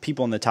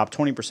 people in the top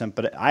 20%,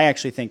 but I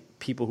actually think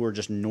people who are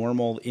just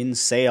normal in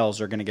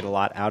sales are going to get a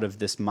lot out of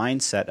this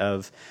mindset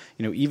of,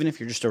 even if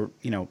you're just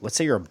let's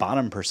say you're a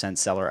bottom percent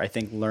seller, I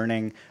think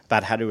learning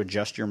about how to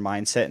adjust your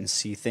mindset and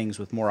see things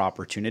with more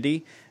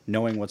opportunity,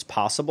 knowing what's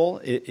possible,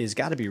 is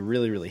got to be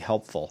really, really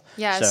helpful.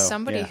 Yeah, as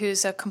somebody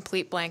who's a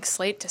complete blank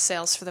slate to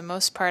sales for the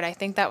most part, I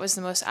think that was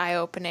the most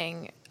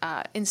eye-opening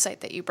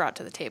insight that you brought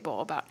to the table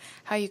about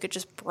how you could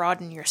just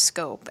broaden your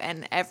scope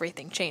and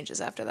everything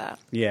changes after that.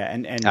 Yeah,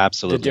 and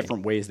absolutely, the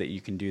different ways that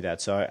you can do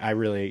that. So I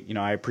really,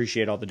 I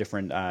appreciate all the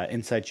different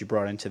insights you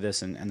brought into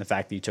this, and the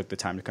fact that you took the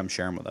time to come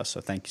share them with us.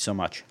 So thank you so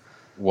much.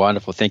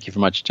 Wonderful. Thank you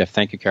very much, Jeff.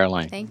 Thank you,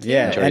 Caroline. Thank you.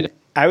 Yeah, enjoyed it.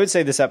 I would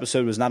say this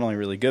episode was not only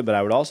really good, but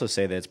I would also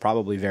say that it's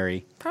probably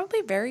very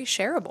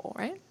shareable,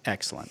 right?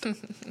 Excellent.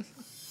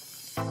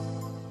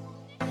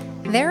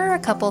 There are a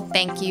couple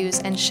thank yous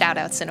and shout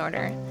outs in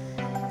order.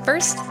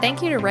 First,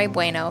 thank you to Ray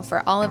Bueno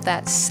for all of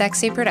that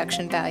sexy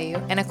production value,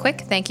 and a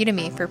quick thank you to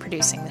me for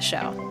producing the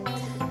show.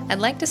 I'd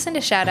like to send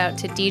a shout out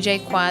to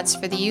DJ Quads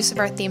for the use of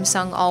our theme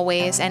song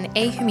Always, and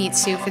A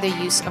Himitsu for the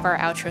use of our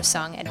outro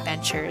song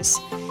Adventures.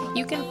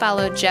 You can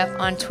follow Jeff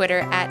on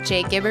Twitter at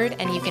jgibbard,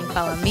 and you can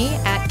follow me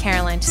at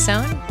Caroline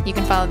Tissone. You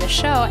can follow the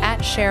show at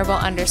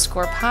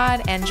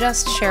Shareable_pod and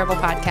just Shareable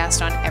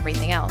Podcast on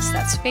everything else.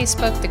 That's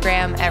Facebook, the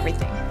Gram,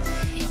 everything.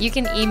 You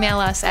can email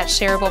us at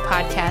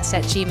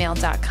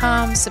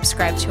shareablepodcast@gmail.com,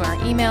 subscribe to our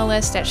email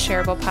list at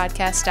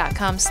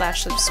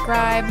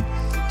shareablepodcast.com/subscribe.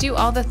 Do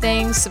all the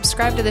things,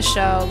 subscribe to the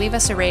show, leave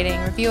us a rating,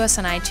 review us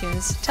on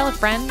iTunes, tell a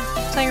friend,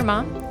 tell your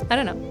mom. I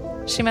don't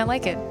know. She might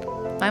like it.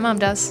 My mom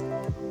does.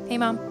 Hey,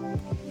 Mom.